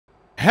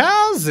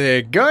How's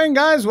it going,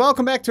 guys?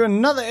 Welcome back to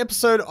another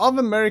episode of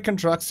American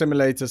Truck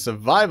Simulator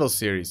Survival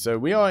Series. So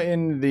we are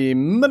in the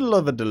middle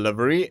of a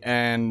delivery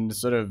and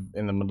sort of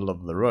in the middle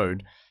of the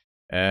road.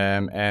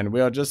 And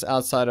we are just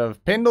outside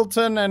of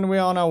Pendleton and we're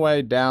on our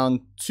way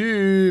down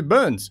to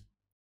Burns,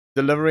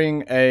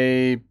 delivering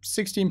a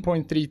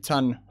 16.3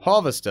 ton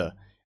harvester.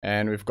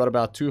 And we've got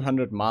about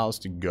 200 miles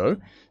to go.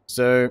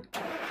 So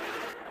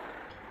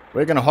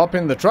we're gonna hop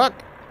in the truck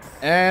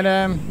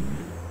and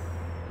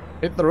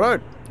hit the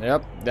road.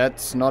 Yep,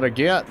 that's not a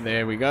gear.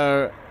 There we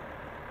go.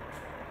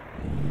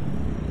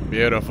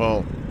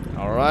 Beautiful.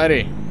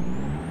 Alrighty.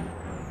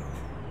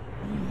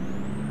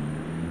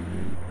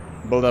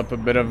 Build up a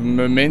bit of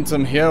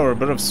momentum here, or a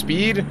bit of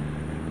speed,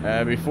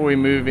 before we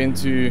move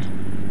into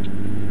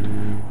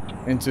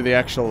the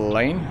actual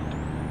lane.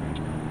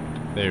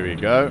 There we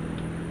go.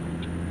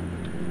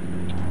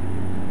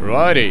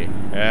 Righty.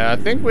 I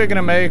think we're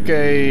gonna make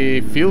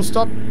a fuel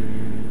stop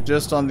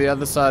just on the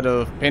other side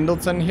of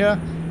Pendleton here.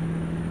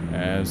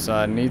 So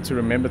I need to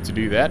remember to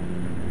do that.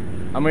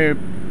 I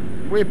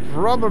mean, we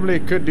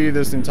probably could do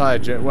this entire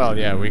journey. Well,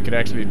 yeah, we could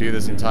actually do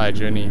this entire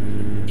journey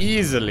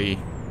easily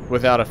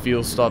without a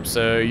fuel stop.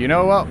 So, you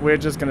know what? We're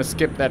just going to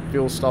skip that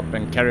fuel stop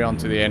and carry on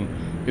to the end.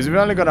 Because we've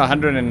only got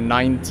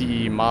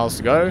 190 miles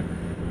to go.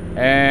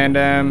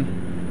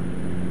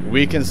 And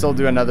we can still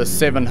do another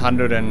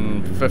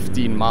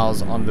 715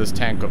 miles on this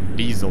tank of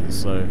diesel.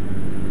 So,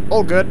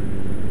 all good.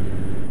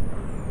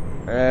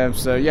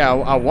 So, yeah,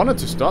 I wanted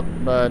to stop,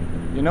 but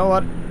you know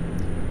what?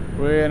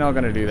 We're not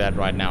going to do that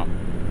right now.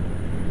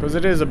 Because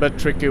it is a bit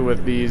tricky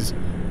with these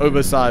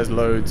oversized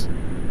loads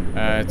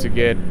to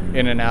get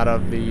in and out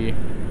of the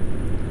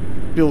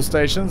fuel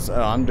stations.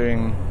 I'm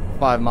doing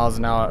 5 miles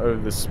an hour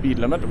over the speed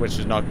limit, which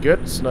is not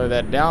good. Slow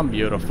that down.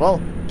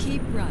 Beautiful.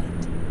 Keep right.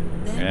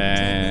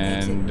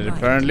 And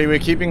apparently we're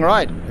keeping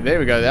right. There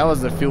we go. That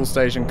was the fuel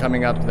station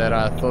coming up that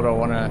I thought I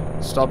want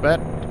to stop at.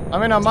 I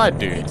mean, I might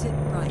do.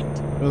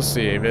 We'll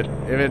see. If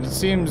it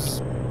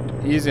seems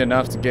easy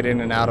enough to get in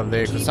and out of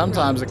there, because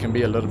sometimes it can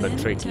be a little bit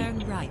tricky.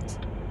 Turn right.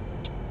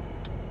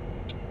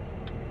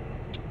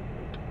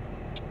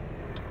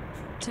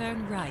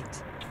 Turn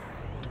right.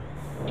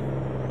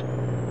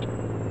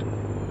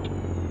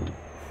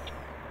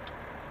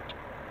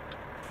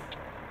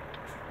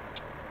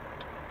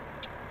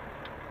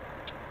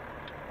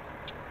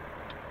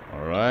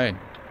 All right.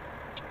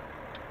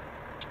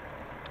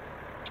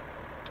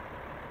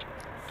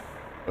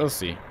 We'll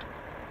see.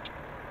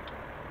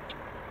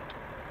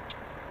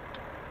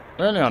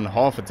 We're only on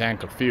half a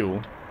tank of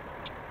fuel,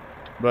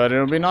 but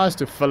it'll be nice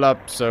to fill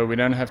up so we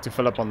don't have to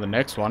fill up on the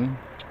next one.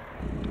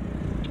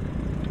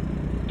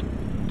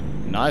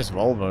 Nice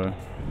Volvo.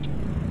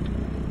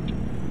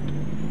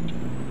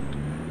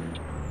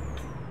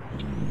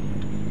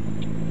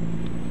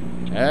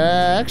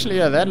 Actually,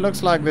 yeah, that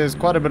looks like there's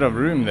quite a bit of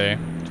room there.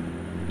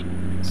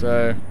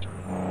 So,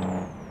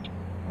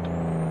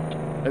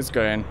 let's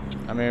go in.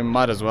 I mean,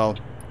 might as well.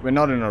 We're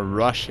not in a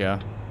rush here.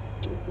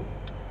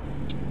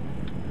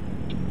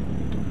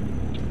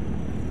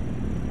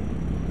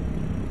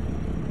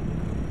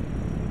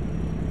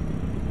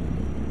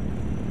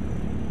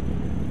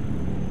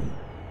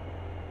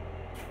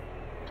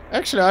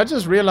 Actually, I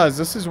just realized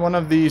this is one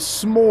of the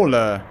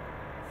smaller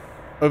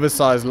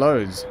oversized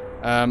loads.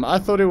 I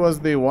thought it was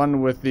the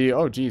one with the...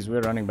 Oh, geez,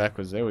 we're running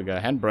backwards. There we go.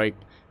 Handbrake.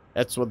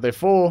 That's what they're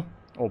for.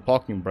 Or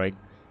parking brake.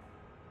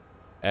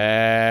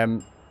 I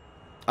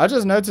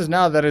just noticed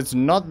now that it's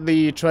not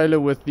the trailer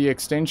with the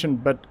extension,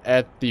 but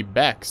at the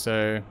back.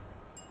 So,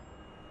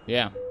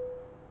 yeah.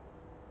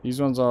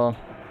 These ones are...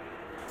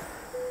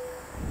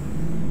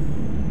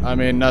 I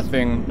mean,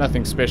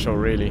 nothing special,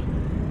 really,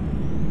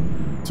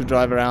 to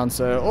drive around,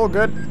 so all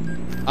good.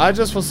 I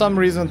just for some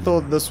reason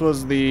thought this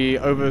was the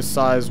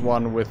oversized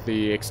one with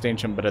the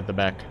extension bit at the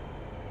back.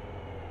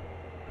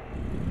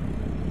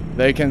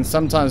 They can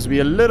sometimes be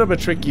a little bit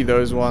tricky,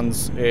 those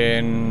ones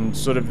in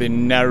sort of the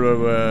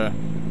narrower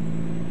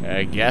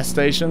gas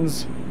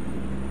stations.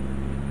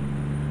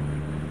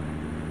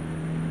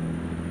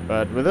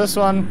 But with this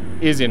one,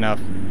 easy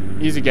enough.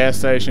 Easy gas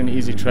station,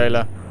 easy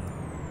trailer.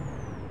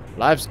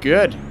 Life's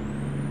good.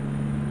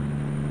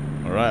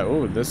 Alright,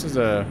 oh, this is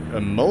a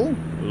mill?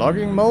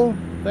 Logging mill,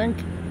 I think?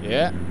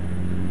 Yeah.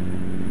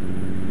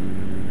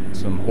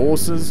 Some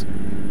horses.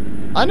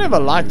 I never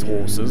liked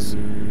horses.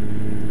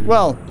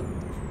 Well,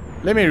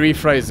 let me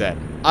rephrase that.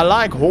 I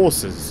like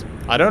horses.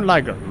 I don't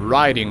like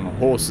riding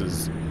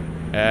horses.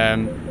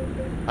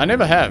 I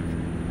never have.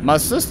 My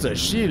sister,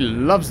 she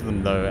loves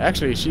them though.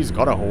 Actually, she's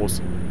got a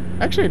horse.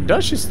 Actually,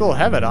 does she still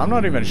have it? I'm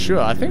not even sure.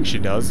 I think she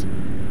does.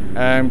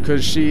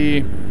 Because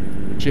she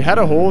had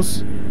a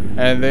horse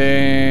and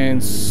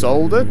then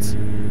sold it,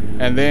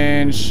 and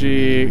then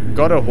she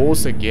got a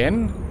horse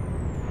again,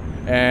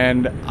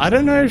 and I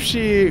don't know if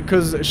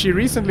because she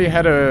recently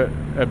had a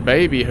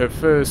baby, her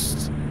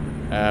first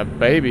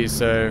baby,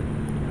 so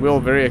we're all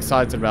very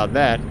excited about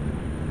that.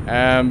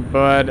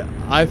 But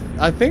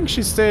I think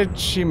she said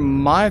she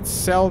might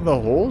sell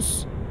the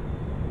horse,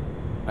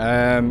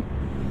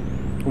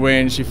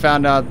 when she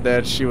found out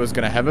that she was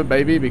going to have a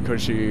baby,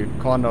 because she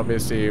can't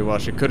obviously, well,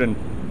 she couldn't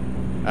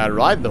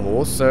ride the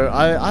horse. So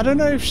I don't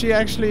know if she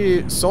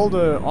actually sold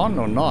her on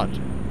or not.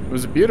 It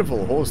was a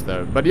beautiful horse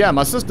though. But yeah,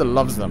 my sister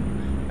loves them.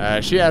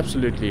 She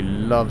absolutely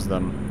loves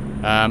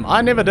them.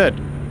 I never did.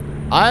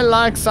 I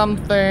like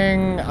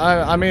something,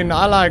 I mean,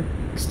 I like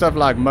stuff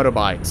like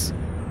motorbikes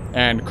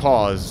and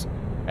cars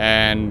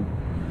and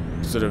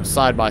sort of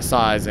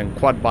side-by-sides and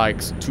quad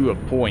bikes to a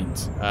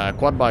point.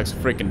 Quad bikes are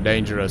freaking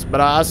dangerous,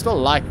 but I still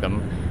like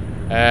them.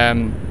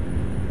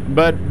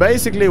 But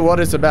basically what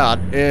it's about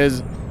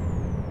is,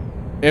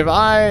 if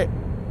I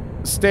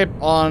step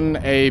on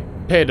a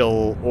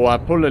pedal or I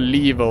pull a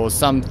lever or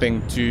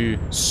something to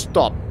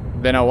stop,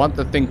 then I want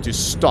the thing to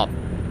stop.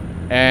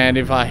 And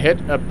if I hit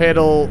a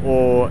pedal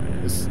or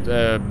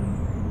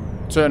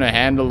turn a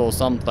handle or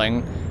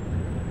something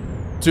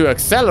to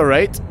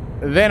accelerate,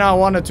 then I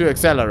want it to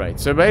accelerate.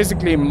 So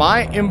basically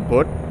my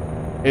input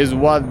is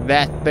what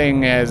that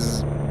thing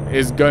is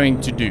going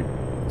to do.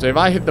 So if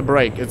I hit the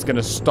brake, it's going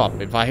to stop.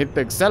 If I hit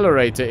the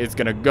accelerator, it's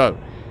going to go.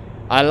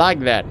 I like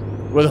that.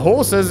 With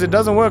horses, it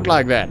doesn't work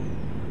like that.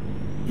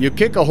 You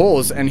kick a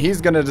horse and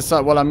he's going to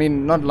decide, well, I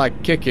mean, not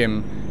like kick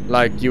him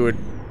like you would,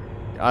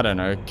 I don't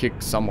know, kick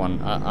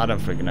someone. I don't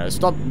freaking know.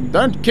 Stop,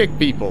 don't kick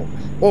people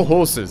or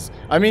horses.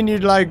 I mean,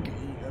 you'd like,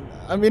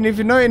 I mean, if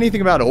you know anything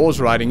about horse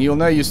riding, you'll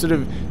know you sort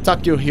of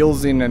tuck your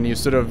heels in and you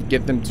sort of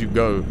get them to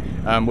go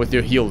with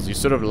your heels. You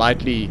sort of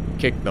lightly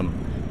kick them.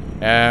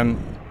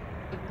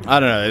 I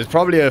don't know. There's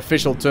probably an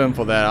official term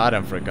for that. I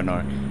don't freaking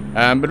know.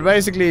 But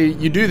basically,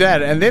 you do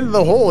that, and then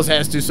the horse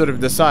has to sort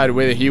of decide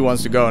whether he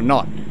wants to go or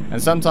not.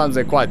 And sometimes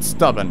they're quite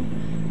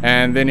stubborn.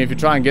 And then if you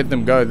try and get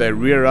them go, they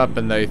rear up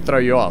and they throw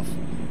you off.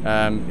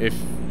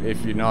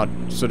 If you're not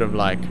sort of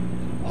like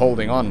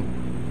holding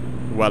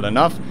on well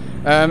enough.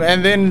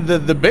 And then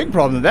the big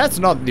problem, that's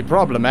not the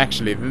problem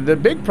actually. The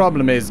big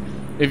problem is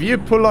if you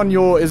pull on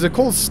your, is it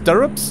called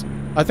stirrups?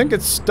 I think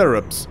it's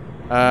stirrups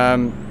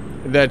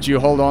that you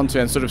hold on to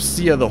and sort of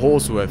steer the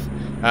horse with.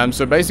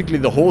 So basically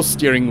the horse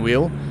steering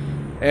wheel.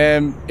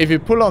 If you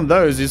pull on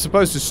those, you're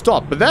supposed to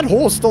stop. But that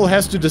horse still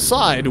has to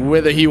decide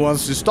whether he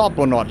wants to stop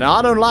or not. Now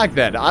I don't like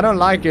that. I don't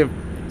like if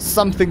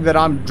something that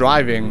I'm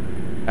driving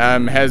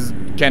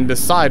can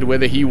decide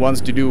whether he wants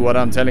to do what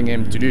I'm telling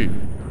him to do.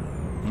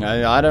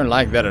 I don't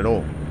like that at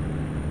all.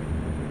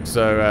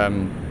 So,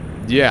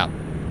 yeah.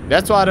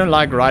 That's why I don't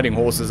like riding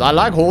horses. I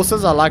like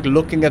horses, I like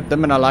looking at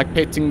them, and I like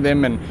petting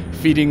them and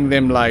feeding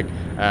them like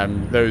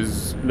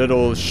those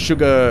little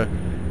sugar,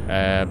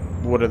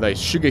 what are they,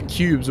 sugar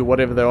cubes or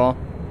whatever they are.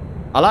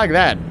 I like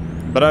that,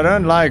 but I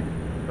don't like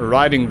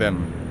riding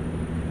them.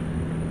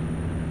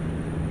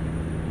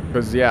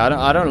 Because, yeah,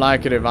 I don't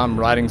like it if I'm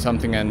riding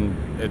something and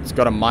it's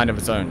got a mind of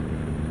its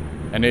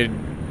own. And it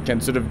can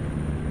sort of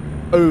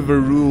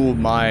overrule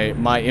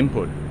my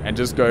input and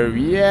just go,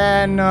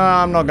 yeah, no,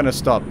 I'm not gonna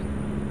stop,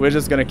 we're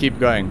just gonna keep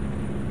going,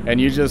 and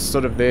you're just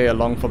sort of there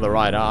along for the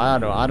ride. I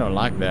don't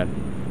like that.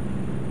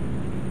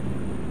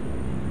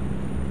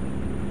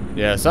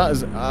 Yeah, so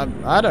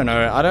I don't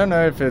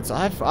know if it's,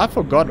 I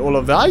forgot all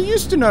of that. I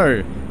used to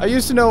know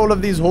all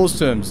of these horse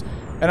terms,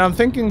 and I'm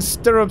thinking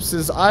stirrups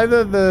is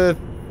either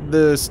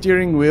the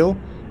steering wheel,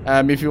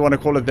 if you want to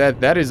call it that.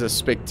 That is a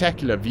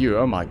spectacular view.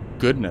 Oh my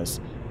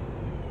goodness.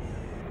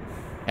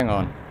 Hang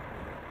on.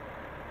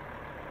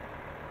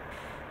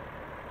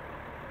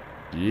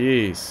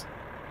 Jeez.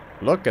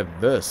 Look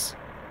at this.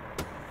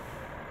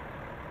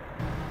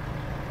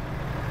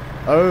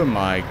 Oh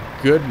my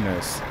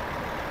goodness.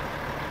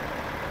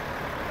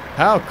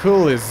 How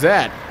cool is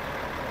that?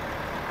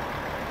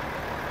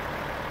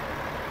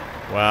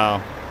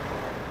 Wow.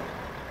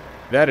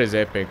 That is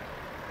epic.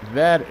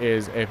 That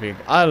is epic.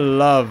 I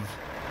love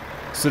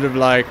sort of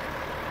like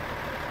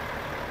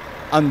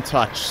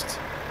untouched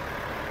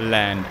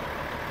land.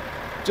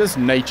 Just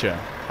nature.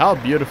 How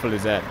beautiful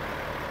is that?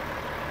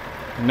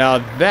 Now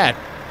that,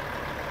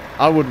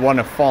 I would want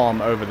a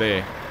farm over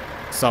there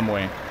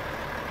somewhere.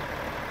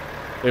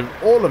 If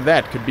all of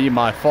that could be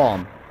my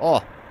farm,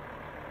 oh,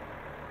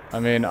 I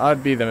mean,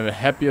 I'd be the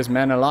happiest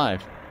man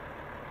alive.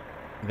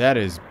 That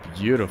is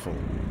beautiful.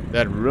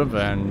 That river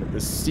and the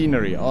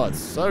scenery, oh, it's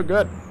so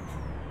good.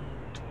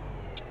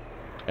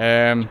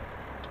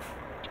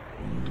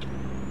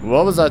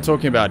 What was I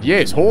talking about?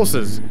 Yes,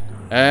 horses.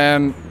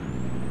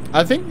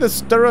 I think the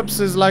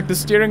stirrups is like the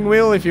steering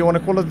wheel, if you want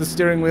to call it the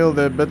steering wheel,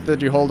 the bit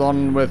that you hold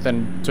on with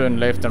and turn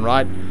left and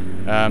right,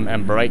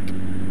 and brake.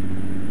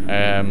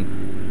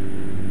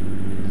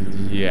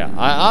 Yeah,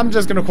 I'm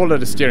just going to call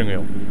it a steering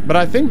wheel. But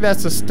I think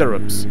that's the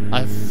stirrups,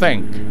 I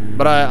think.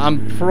 But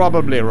I'm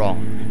probably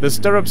wrong. The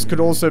stirrups could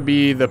also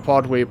be the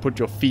part where you put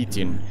your feet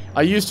in.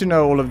 I used to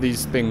know all of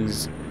these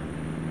things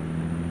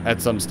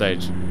at some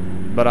stage,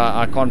 but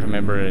I can't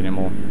remember it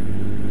anymore.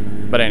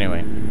 But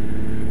anyway.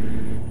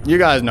 You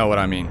guys know what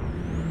I mean.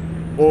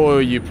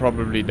 Or you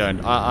probably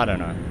don't. I don't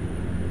know.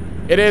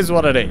 It is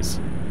what it is.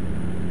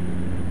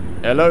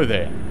 Hello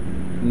there,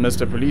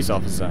 Mr. Police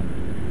Officer.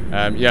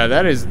 Yeah,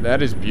 that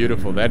is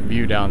beautiful. That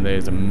view down there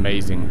is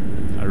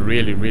amazing. I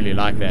really, really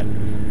like that.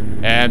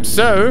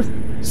 So,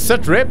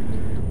 Sit rep.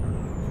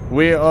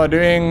 We are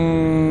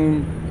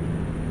doing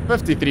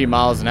 53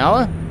 miles an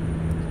hour.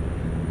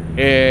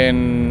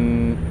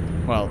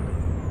 Well,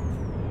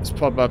 let's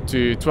pop up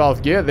to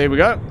 12th gear. There we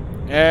go.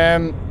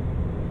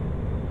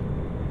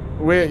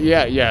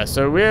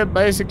 So we're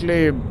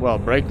basically, well,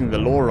 breaking the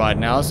law right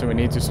now, so we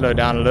need to slow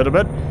down a little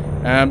bit.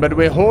 But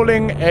we're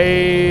hauling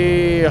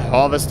a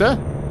harvester,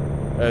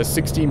 a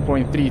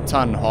 16.3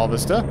 ton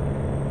harvester,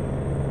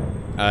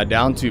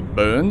 down to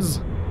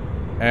Burns.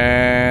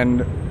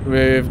 And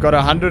we've got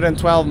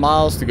 112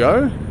 miles to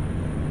go.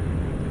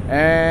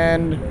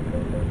 And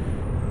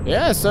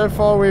yeah, so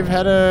far we've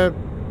had a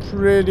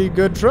pretty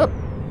good trip.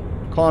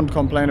 Can't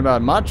complain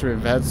about much. We've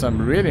had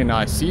some really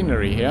nice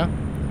scenery here,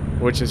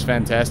 which is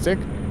fantastic.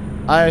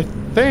 I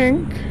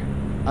think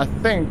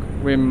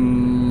we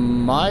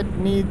might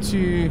need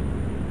to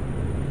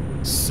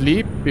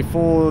sleep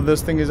before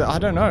this thing is... I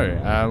don't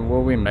know.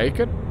 Will we make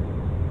it?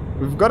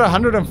 We've got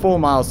 104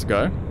 miles to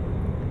go.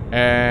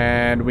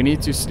 And we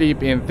need to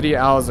sleep in 3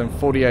 hours and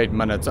 48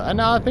 minutes.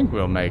 And I think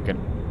we'll make it.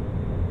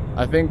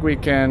 I think we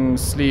can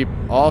sleep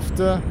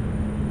after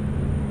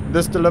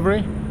this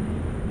delivery.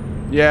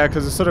 Yeah,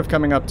 because it's sort of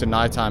coming up to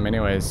nighttime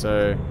anyway,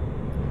 so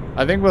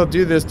I think we'll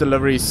do this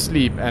delivery,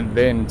 sleep, and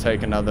then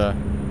take another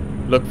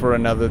look for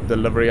another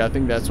delivery. I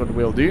think that's what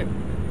we'll do.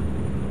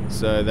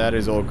 So that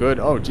is all good.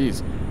 Oh,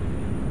 geez.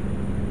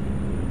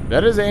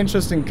 That is an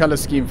interesting color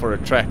scheme for a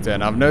tractor,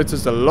 and I've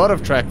noticed a lot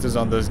of tractors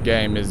on this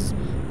game is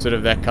sort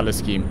of that color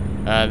scheme.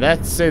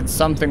 That said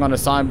something on a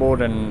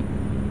signboard, and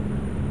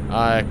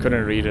I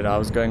couldn't read it. I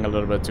was going a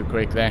little bit too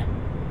quick there.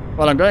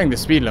 Well, I'm going the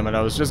speed limit.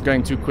 I was just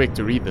going too quick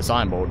to read the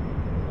signboard.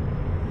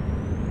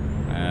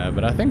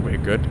 But I think we're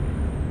good.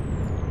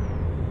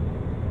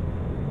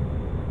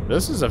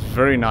 This is a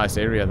very nice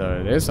area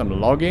though. There's some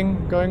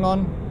logging going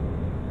on.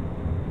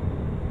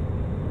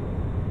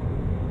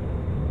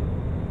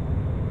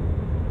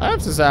 I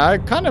have to say, I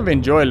kind of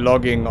enjoy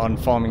logging on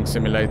Farming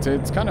Simulator.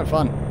 It's kind of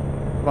fun.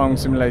 Farming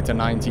Simulator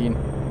 19.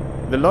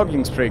 The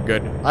logging's pretty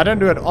good. I don't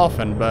do it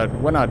often, but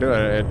when I do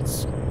it,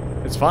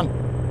 it's fun.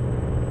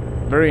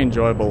 Very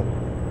enjoyable.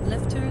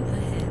 Left turn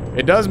ahead.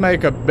 It does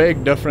make a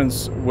big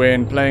difference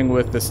when playing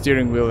with the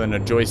steering wheel and a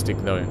joystick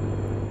though.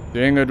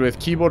 Doing it with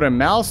keyboard and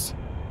mouse,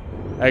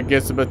 it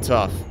gets a bit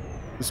tough.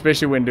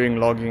 Especially when doing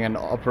logging and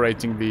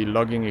operating the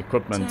logging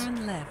equipment.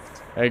 Turn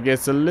left. It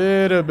gets a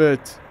little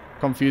bit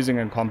confusing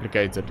and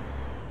complicated.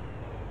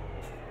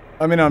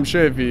 I mean, I'm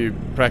sure if you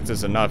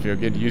practice enough, you'll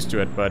get used to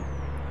it, but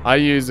I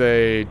use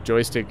a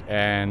joystick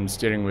and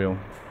steering wheel.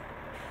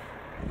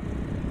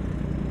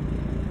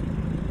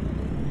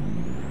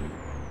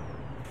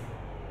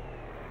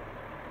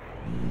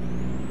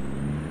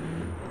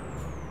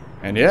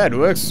 And yeah, it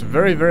works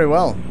very, very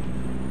well.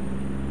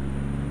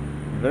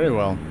 Very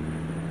well.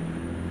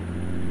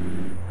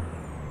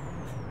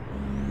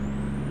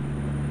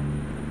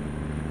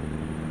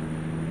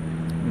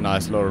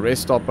 Nice little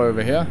rest stop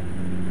over here.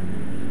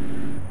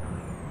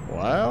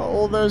 Why are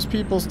all those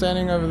people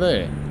standing over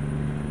there?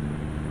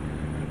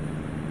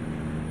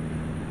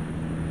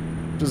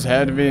 Just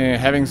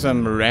having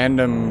some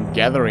random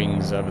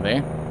gatherings over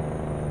there.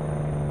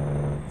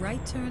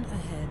 Right turn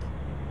ahead.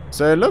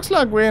 So it looks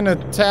like we're in a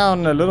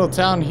town, a little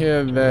town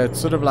here that's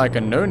sort of like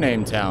a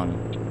no-name town.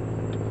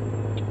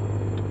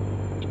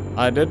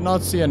 I did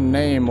not see a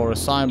name or a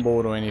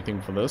signboard or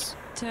anything for this.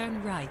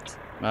 Turn right.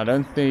 I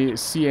don't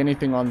see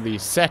anything on the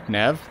sat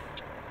nav.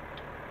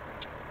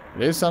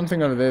 There's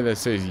something over there that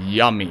says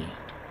yummy.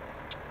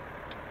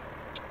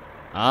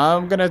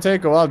 I'm gonna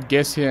take a wild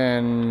guess here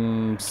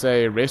and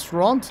say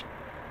restaurant.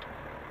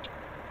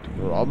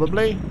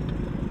 Probably.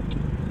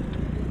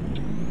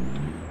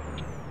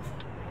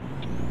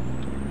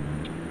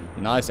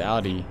 Nice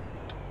Audi.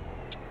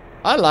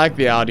 I like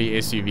the Audi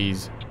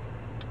SUVs.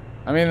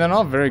 I mean, they're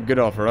not very good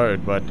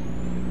off-road, but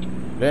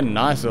they're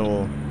nice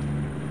little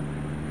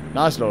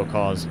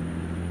cars.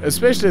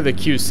 Especially the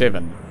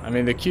Q7. I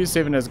mean, the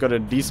Q7 has got a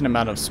decent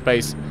amount of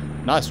space.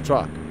 Nice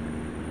truck.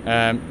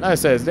 Like I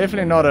say, it's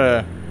definitely not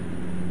an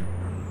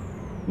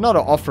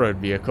off-road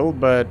vehicle,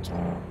 but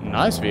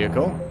nice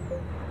vehicle.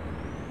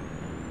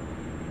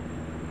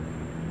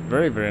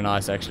 Very, very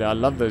nice, actually. I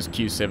love those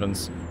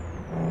Q7s.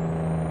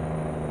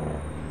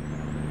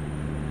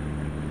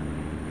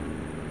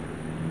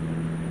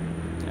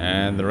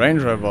 And the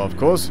Range Rover, of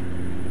course.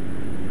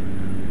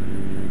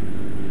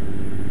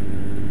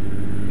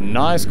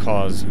 Nice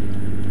cars.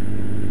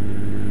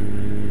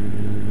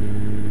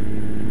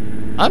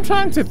 I'm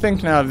trying to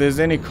think now if there's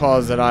any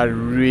cars that I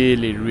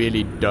really,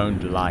 really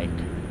don't like.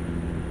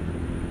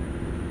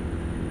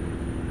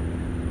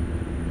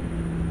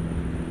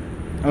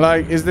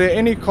 Like, is there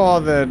any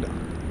car that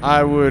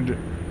I would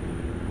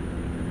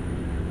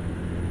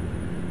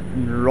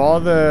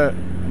rather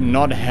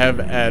not have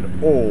at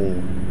all?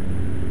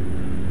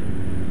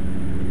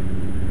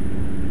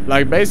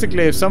 Like,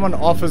 basically, if someone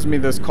offers me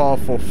this car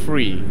for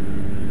free,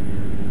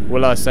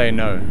 will I say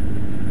no?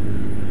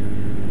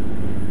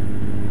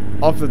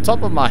 Off the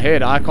top of my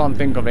head, I can't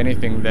think of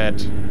anything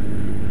that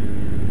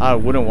I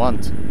wouldn't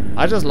want.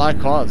 I just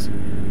like cars.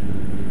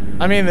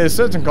 I mean, there's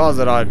certain cars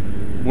that I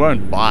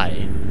won't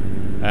buy.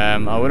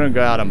 I wouldn't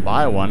go out and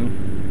buy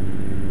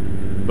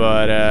one.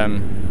 But,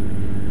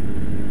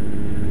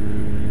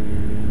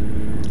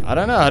 I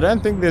don't know. I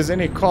don't think there's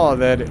any car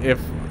that if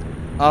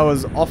I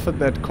was offered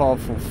that car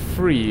for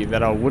free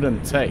that I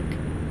wouldn't take.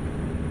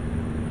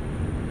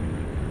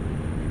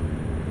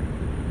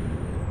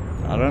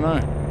 I don't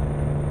know.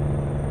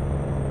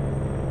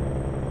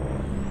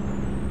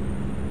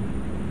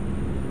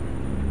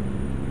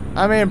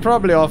 I mean,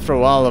 probably after a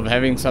while of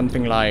having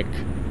something like,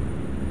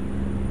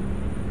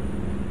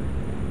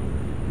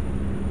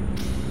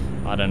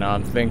 I don't know,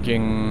 I'm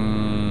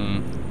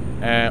thinking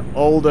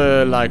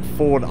older like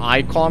Ford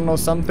Icon or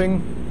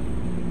something.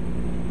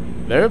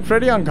 They were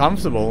pretty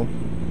uncomfortable,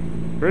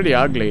 pretty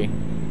ugly.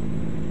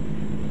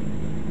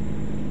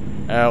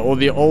 Or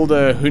the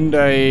older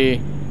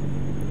Hyundai,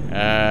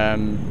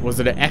 was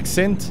it an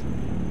Accent?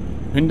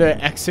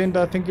 Hyundai Accent,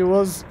 I think it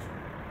was.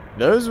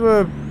 Those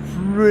were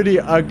pretty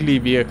ugly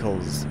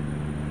vehicles.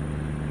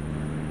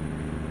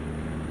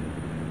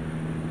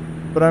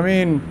 But I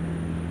mean,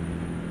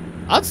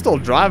 I'd still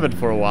drive it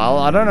for a while.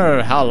 I don't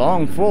know how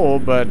long for,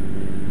 but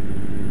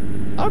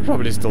I'd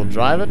probably still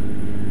drive it.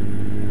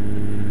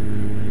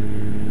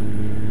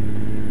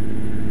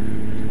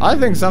 I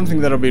think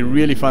something that'll be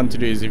really fun to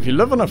do is if you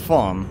live on a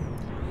farm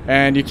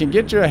and you can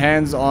get your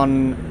hands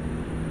on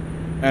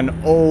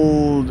an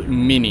old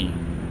Mini.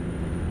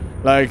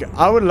 Like,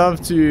 I would love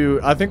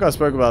to, I think I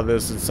spoke about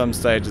this at some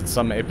stage, at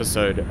some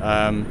episode,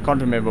 can't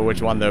remember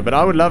which one though, but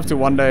I would love to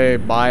one day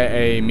buy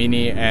a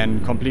Mini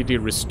and completely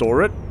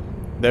restore it.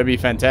 That'd be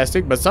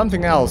fantastic. But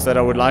something else that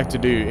I would like to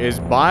do is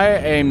buy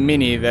a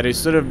Mini that is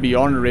sort of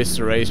beyond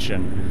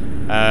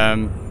restoration,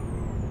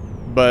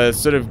 but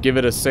sort of give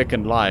it a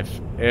second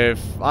life. If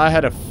I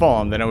had a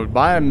farm, then I would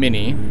buy a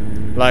Mini,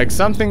 like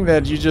something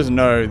that you just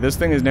know, this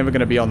thing is never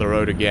going to be on the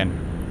road again.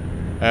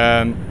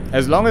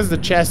 As long as the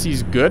chassis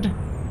is good,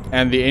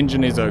 and the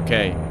engine is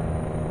okay,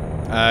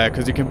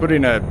 because you can put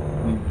in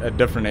a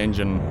different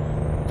engine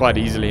quite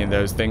easily in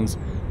those things.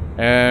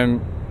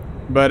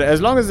 But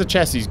as long as the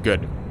chassis is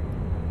good,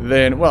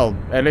 then, well,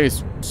 at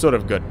least sort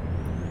of good,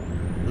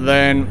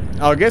 then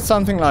I'll get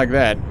something like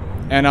that,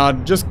 and I'll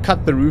just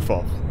cut the roof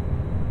off.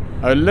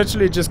 I'll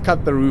literally just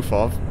cut the roof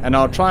off, and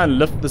I'll try and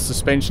lift the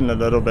suspension a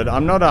little bit.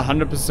 I'm not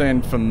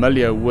 100%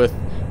 familiar with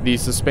the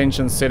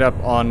suspension setup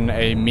on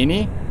a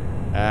Mini.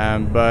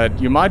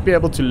 But you might be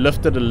able to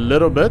lift it a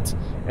little bit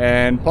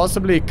and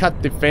possibly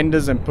cut the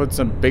fenders and put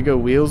some bigger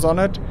wheels on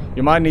it.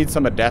 You might need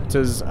some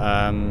adapters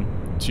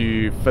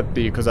to fit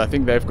the, because I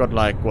think they've got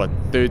like, what,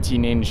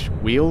 13-inch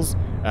wheels,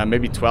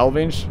 maybe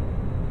 12-inch,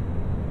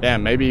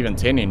 damn, maybe even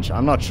 10-inch,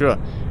 I'm not sure.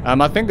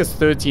 I think it's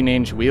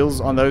 13-inch wheels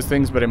on those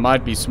things, but it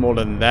might be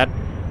smaller than that.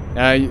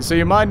 So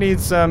you might need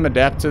some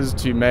adapters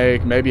to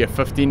make maybe a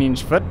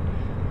 15-inch fit,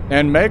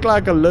 and make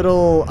like a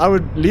little, I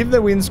would leave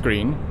the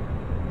windscreen,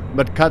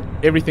 but cut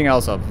everything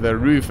else off, the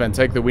roof, and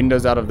take the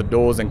windows out of the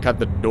doors and cut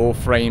the door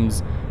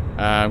frames,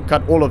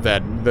 cut all of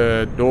that,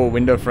 the door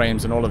window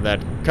frames and all of that,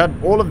 cut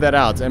all of that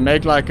out and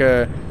make like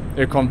a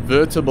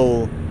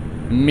convertible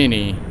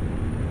Mini,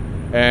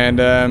 and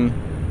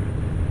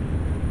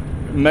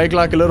make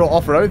like a little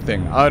off-road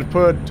thing. I would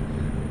put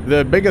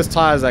the biggest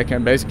tires I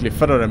can basically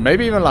fit on it,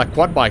 maybe even like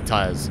quad bike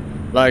tires,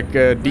 like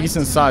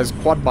decent sized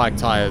quad bike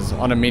tires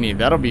on a Mini.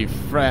 That'll be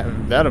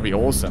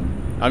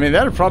awesome. I mean,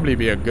 that'll probably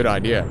be a good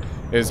idea,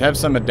 is have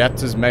some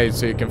adapters made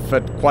so you can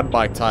fit quad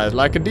bike tires,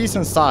 like a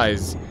decent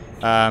size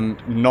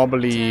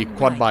knobbly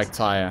quad bike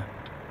tire.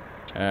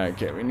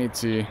 Okay, we need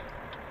to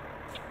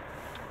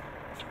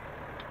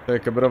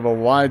take a bit of a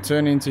wide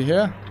turn into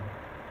here.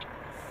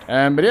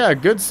 But yeah, a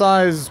good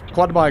size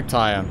quad bike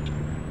tire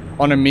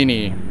on a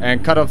Mini,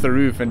 and cut off the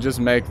roof and just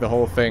make the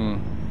whole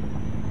thing,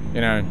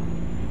 you know,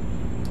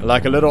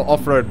 like a little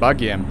off-road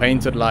buggy, and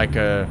paint it like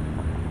a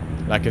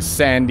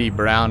sandy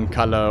brown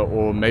color,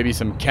 or maybe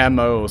some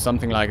camo or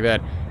something like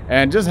that,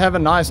 and just have a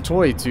nice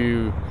toy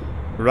to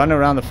run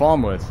around the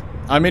farm with.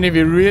 I mean, if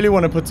you really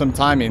want to put some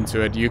time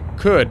into it, you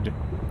could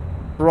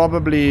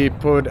probably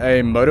put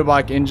a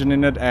motorbike engine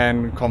in it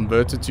and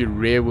convert it to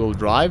rear wheel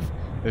drive.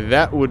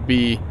 That would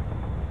be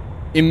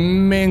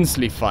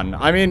immensely fun.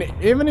 I mean,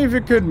 even if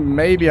you could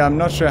maybe, I'm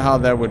not sure how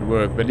that would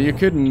work, but you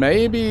could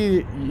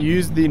maybe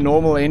use the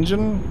normal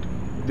engine,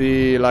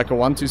 the like a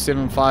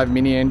 1275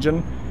 Mini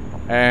engine,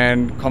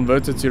 and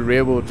convert it to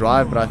rear wheel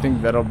drive, but I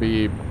think that'll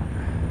be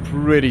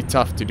pretty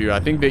tough to do. I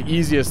think the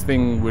easiest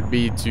thing would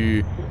be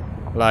to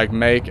like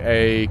make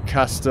a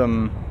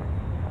custom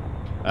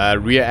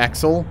rear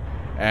axle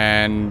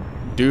and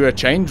do a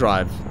chain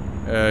drive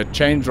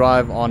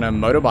on a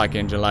motorbike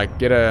engine, like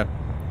get a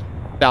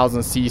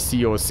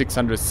 1000cc or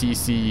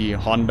 600cc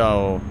Honda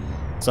or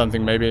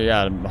something, maybe,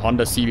 yeah,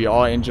 Honda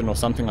CBR engine or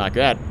something like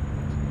that,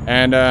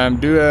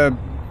 and do a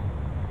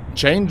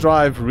chain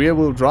drive rear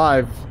wheel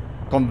drive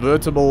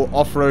convertible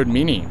off-road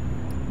Mini.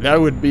 That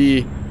would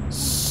be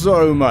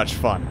so much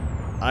fun.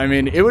 I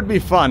mean, it would be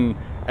fun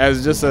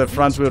as just a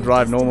front wheel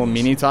drive normal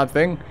Mini type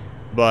thing,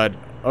 but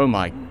oh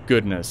my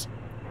goodness,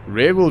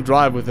 rear wheel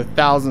drive with a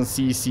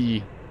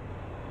 1000cc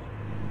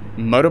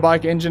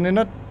motorbike engine in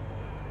it,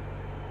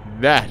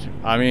 that,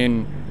 I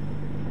mean,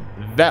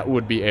 that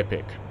would be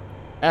epic.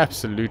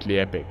 Absolutely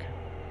epic.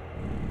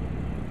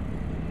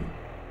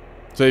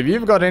 So if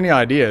you've got any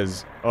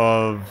ideas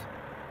of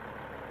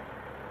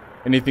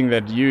anything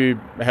that you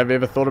have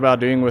ever thought about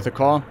doing with a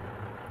car,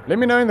 let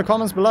me know in the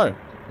comments below.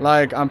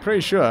 Like, I'm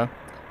pretty sure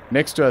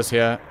next to us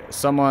here,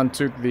 someone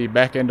took the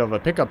back end of a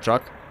pickup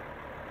truck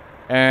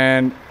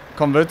and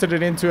converted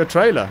it into a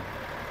trailer.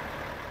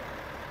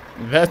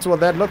 That's what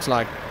that looks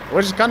like,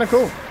 which is kind of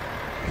cool.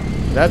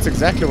 That's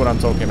exactly what I'm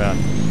talking about.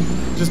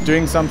 Just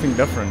doing something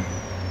different.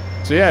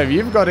 So yeah, if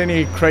you've got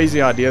any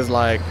crazy ideas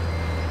like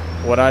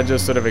what I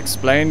just sort of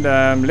explained,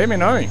 let me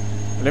know.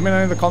 Let me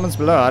know in the comments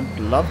below. I'd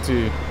love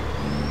to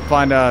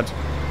find out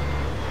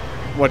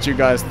what you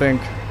guys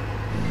think,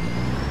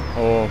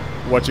 or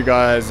what you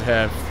guys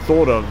have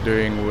thought of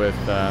doing with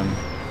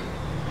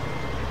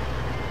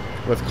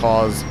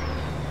cars.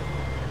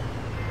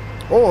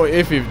 Or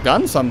if you've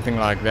done something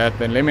like that,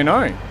 then let me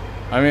know.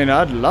 I mean,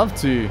 I'd love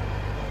to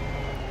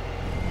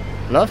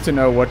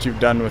know what you've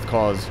done with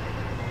cars.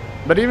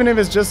 But even if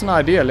it's just an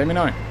idea, let me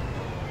know.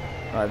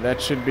 Alright, that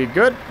should be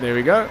good. There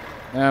we go.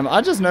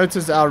 I just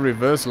noticed our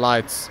reverse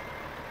lights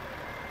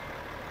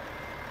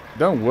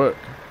don't work.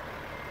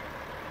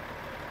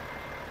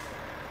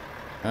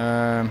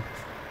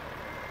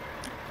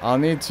 I'll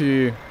need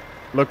to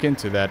look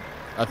into that.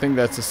 I think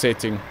that's a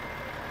setting.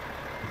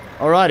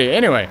 Alrighty,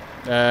 anyway.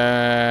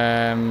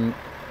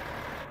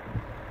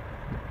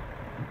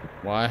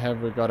 Why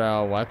have we got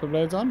our wiper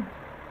blades on?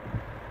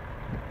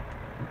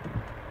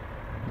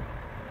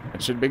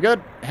 It should be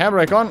good.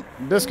 Handbrake on.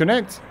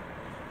 Disconnect.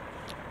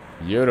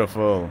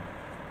 Beautiful.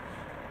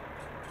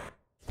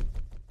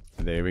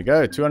 There we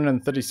go.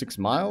 236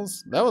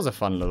 miles. That was a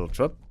fun little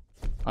trip.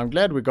 I'm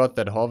glad we got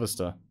that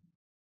harvester.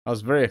 I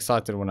was very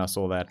excited when I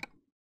saw that.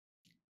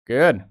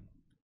 Good.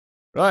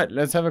 Right,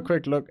 let's have a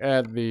quick look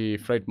at the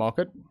freight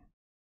market.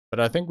 But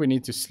I think we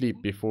need to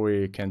sleep before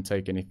we can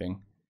take anything.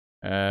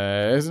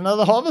 There's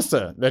another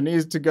harvester that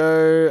needs to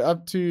go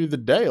up to the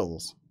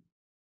Dales.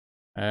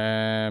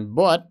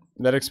 But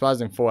that expires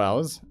in 4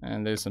 hours.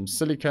 And there's some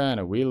silica and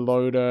a wheel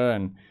loader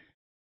and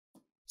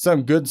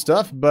some good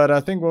stuff. But I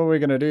think what we're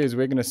going to do is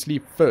we're going to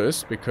sleep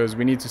first, because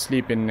we need to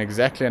sleep in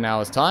exactly an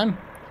hour's time.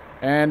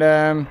 And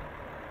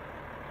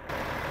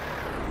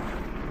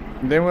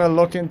then we'll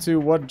look into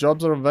what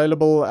jobs are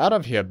available out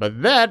of here.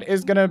 But that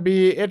is going to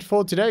be it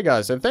for today,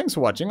 guys. So thanks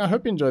for watching. I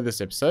hope you enjoyed this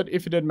episode.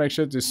 If you did, make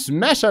sure to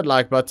smash that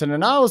like button,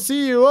 and I will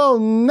see you all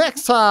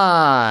next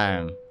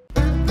time.